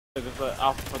Just let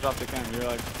Alpha drop the K.E.M.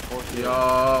 You're like forced. Yo,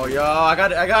 I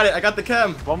got it, I got the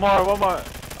K.E.M. One more. I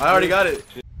already got it.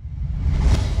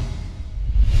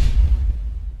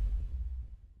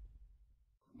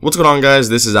 What's going on, guys?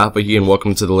 This is Alpha here and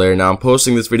welcome to the lair. Now I'm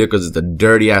posting this video because it's a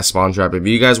dirty ass spawn trap. If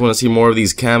you guys want to see more of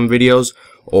these K.E.M videos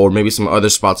or maybe some other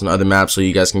spots on other maps so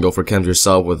you guys can go for K.E.Ms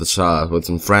yourself with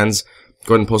some friends,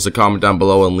 go ahead and post a comment down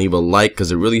below and leave a like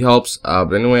because it really helps.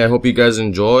 But anyway, I hope you guys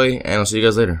enjoy and I'll see you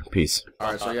guys later. Peace.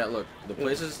 Alright, so yeah, look, the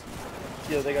places.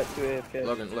 Yeah, they got two AFK.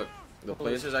 Look, the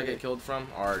places I get killed from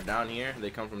are down here. They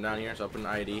come from down here, so I'll put an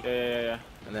ID. Yeah.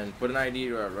 And then put an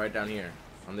ID right down here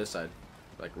on this side.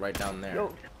 Like right down there.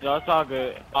 Yo, it's all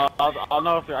good. I'll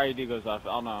know if your ID goes off.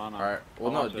 I'll know. Alright.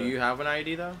 Well, no. Do you have an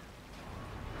ID though?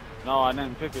 No, I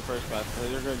didn't pick it first class. So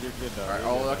you're good though. Alright.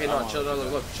 Oh, okay. No, chill. No,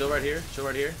 look, chill right here. Chill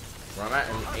right here. Where I'm at,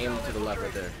 and aim to the left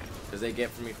right there. Because they get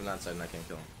from me from that side, and I can't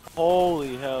kill them.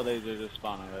 Holy hell, they just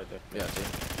spawning right there. Yeah. See.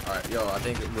 Alright. Yo, I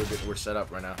think we're set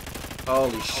up right now.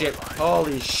 Holy shit.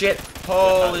 Holy shit.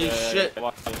 Holy shit.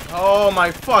 Oh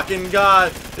my fucking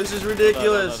god. This is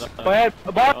ridiculous. Go ahead.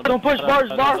 Bars, don't push bars.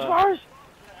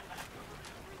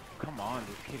 Come on,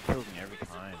 this kid kills me every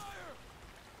time.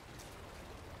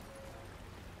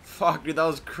 Fuck, dude, that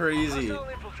was crazy.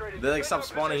 They like stopped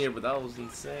spawning here, but that was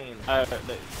insane. Alright,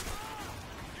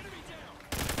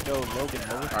 Yo, Logan,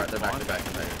 Alright, they're back.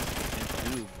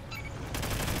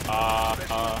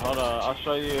 hold on. I'll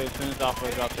show you as soon as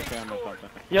Alpha drops the K.E.M or something.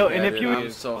 Yo, Yeah, and if dude, you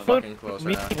I'm so fucking close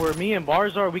right now. where me and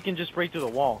bars are, we can just break through the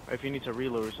wall if you need to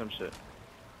reload or some shit.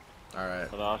 Alright.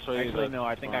 Hold on, I'll show you. Actually, no,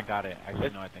 I think I got it.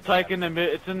 It's like in the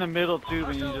it's in the middle too,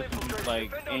 but you just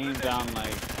like aim down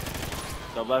like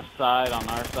the left side on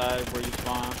our side where you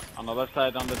spawn. On the left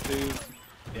side on the tube.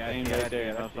 Yeah, aim yeah, right there.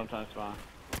 yeah, They'll sometimes spawn.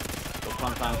 They'll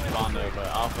sometimes spawn there, but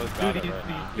Alpha's got it right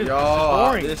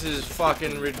now. Yo, this is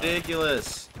fucking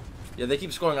ridiculous. Yeah, they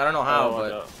keep scoring. I don't know how,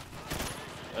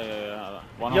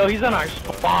 but. Yo, he's on our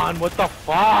spawn. What the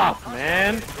fuck,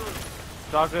 man?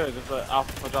 It's all good. Just let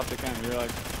Alpha drop the K.E.M. You're like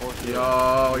forced. Yo,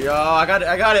 I got it.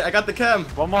 I got the K.E.M.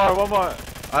 One more.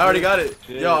 I already got it.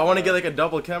 Yo, I want to get like a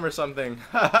double K.E.M or something.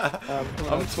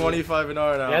 I'm 25 and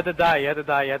R now. You had to die. You don't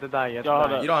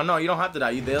have to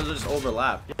die. They'll just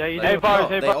overlap. Yeah, you Hey, Bars,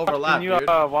 they overlap, can you dude.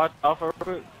 watch Alpha real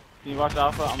quick? Can you watch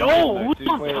Alpha? Yo, who's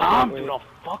on top, dude? Oh,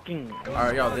 fucking.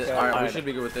 Alright, yo, alright, we should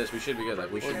be good with this. We should be good.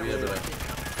 Like, we should be able to.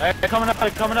 Hey, they're coming up,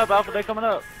 Alpha. They're coming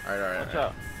up. Alright. Watch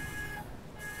out.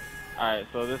 Alright,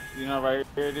 so this, right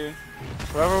here, dude.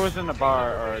 Whoever was in the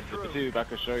bar or the tube, I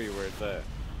could show you where it's at.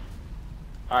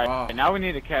 Alright, now we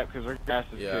need a cap because we're gas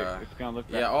is kicked. It's gonna look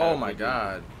bad. Yeah, oh my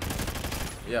god.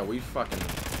 Yeah, we fucking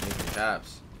need some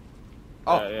caps.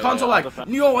 Oh, console lag!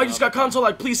 Yo, I just got console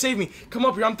lag. Please save me. Come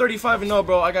up here. I'm 35 and no,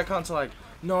 bro. I got console lag.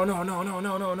 No.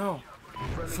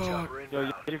 Fuck.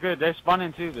 Yo, you're good. They're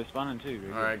spawning too.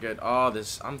 Alright, good. Oh,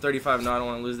 I'm 35 now. I don't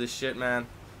want to lose this shit, man.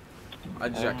 I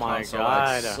just got console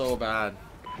lag so bad.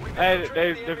 Hey,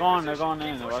 they're going in.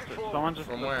 Someone just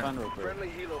from where? Real quick.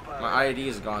 My ID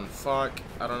is gone. Fuck.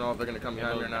 I don't know if they're gonna come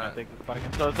behind me or not.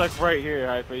 So it's like right here,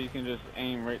 right? But you can just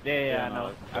aim right there. Yeah, I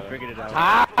know. I figured it out.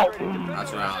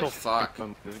 That's right. Fuck.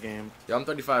 This game. Yo, I'm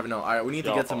 35 and no. Alright, we need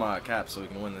to get some caps so we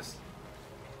can win this.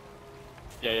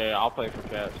 Yeah. I'll play for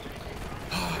caps.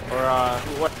 Or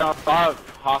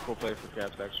Hawk will play for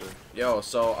caps actually. Yo,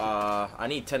 so I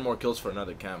need 10 more kills for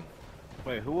another K.E.M.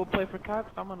 Wait, who will play for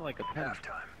caps? I'm on like a 10.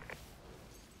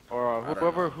 Or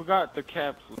who got the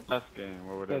caps last game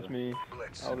or whatever. That's me.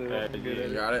 I'll do that.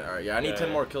 You got it? Alright, yeah, I need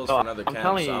 10 more kills for another K.E.M. I'm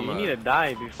telling you, you need to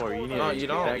die before you need No, to you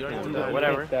don't. You don't need to die.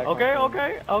 Whatever.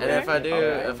 Okay. And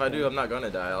if I do, I'm not gonna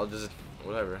die. I'll just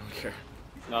whatever. I don't care.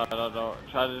 No.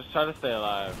 Try to stay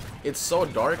alive. It's so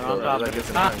dark though. Like it's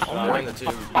they're in the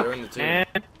tube. They're in the tube.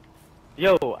 And,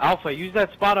 yo, Alpha, use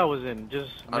that spot I was in.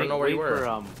 Just I don't know where you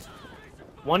were.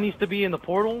 One needs to be in the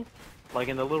portal, like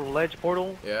in the little ledge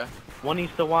portal. Yeah. One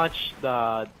needs to watch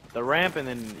the ramp, and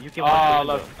then you can watch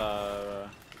the window.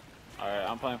 Alright,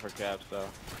 I'm playing for caps though.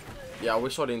 Yeah, we're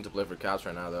sort of need to play for caps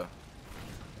right now though.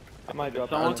 I might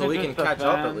drop until we can catch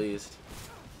up at least.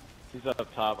 He's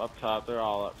up top. They're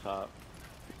all up top.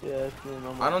 Yeah,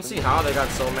 I don't see how they got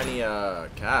so many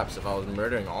caps if I was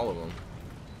murdering all of them.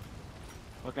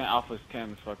 Looking at Alpha's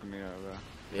K.E.M is fucking me up, bro.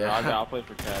 Yeah. I'll play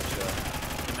for caps,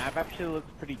 The map actually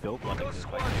looks pretty dope on this.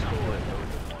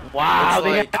 Wow,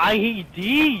 they have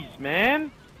IEDs,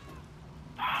 man.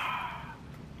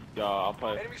 Yo, I'll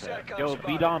play for caps. Yo,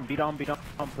 beat on, push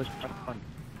on.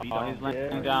 Oh, he's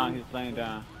laying down.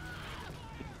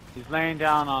 He's laying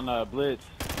down on the blitz.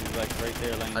 He's like right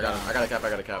there laying down. I got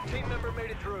a cap. Team member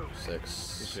made it through.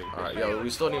 6. Alright, yo, we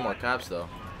still need more caps though.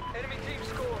 Enemy team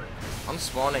scored. I'm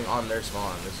spawning on their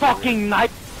spawn. This Fucking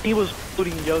knife. he was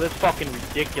shooting, yo. That's fucking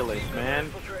ridiculous,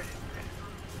 man.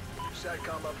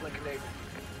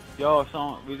 Yo,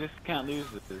 so we just can't lose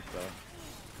this though.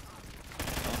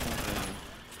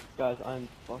 Guys, I'm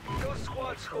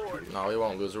fucking. No, we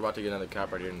won't lose. We're about to get another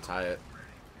cap right here and tie it.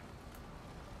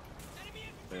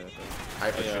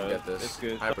 Hyper should get this. It's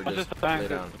good. Hyper So just bang, lay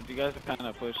down. you guys are kind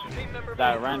of pushing.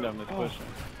 That random is pushing.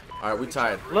 Alright, we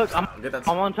tied. Look, I'm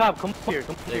I'm on top. Come here,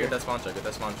 come Yeah, here. get that spawn trap. Get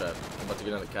that spawn trap. I'm about to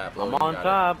get another cap. I'm Logan, on got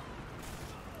top.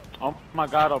 Oh my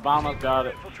God, Obama's got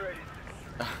it.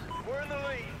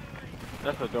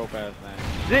 That's a dope ass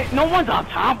name. No one's on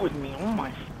top with me. Oh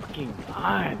my fucking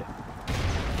God.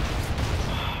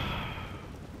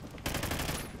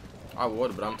 I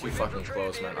would, but I'm too fucking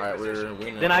close, man. Alright, we're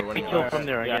winning. Then I we're can winning. kill from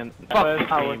there again. Fuck Fuck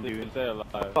how game, dude. stay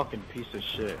alive. Fucking piece of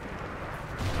shit.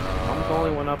 I'm the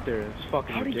only one up there. It's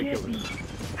fucking ridiculous.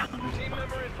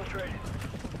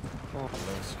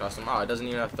 It's custom. Oh, it doesn't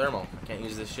even have thermal. I can't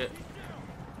use this shit.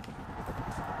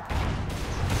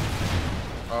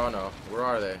 Oh no, where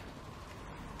are they?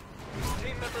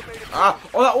 Ah!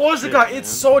 Oh, that was the guy! It's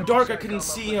so dark I couldn't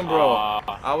see him, bro.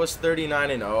 I was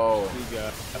 39 and 0.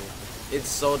 It's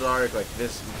so dark, like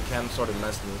this cam sort of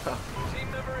messed me up.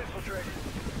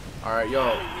 Alright,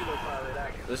 yo.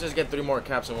 Let's just get 3 more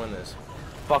caps and win this.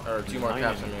 Fuck. Or 2 more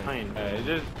caps, I mean.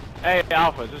 Hey,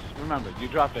 Alpha, just remember, you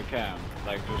dropped a cam.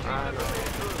 Like, just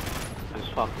This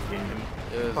fucking game.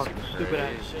 It was Fucking stupid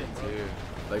ass shit, dude.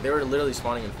 Like, they were literally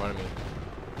spawning in front of me.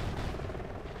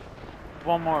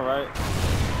 one more, right?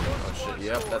 Oh shit,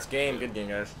 yep, that's game. Good game,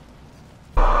 guys.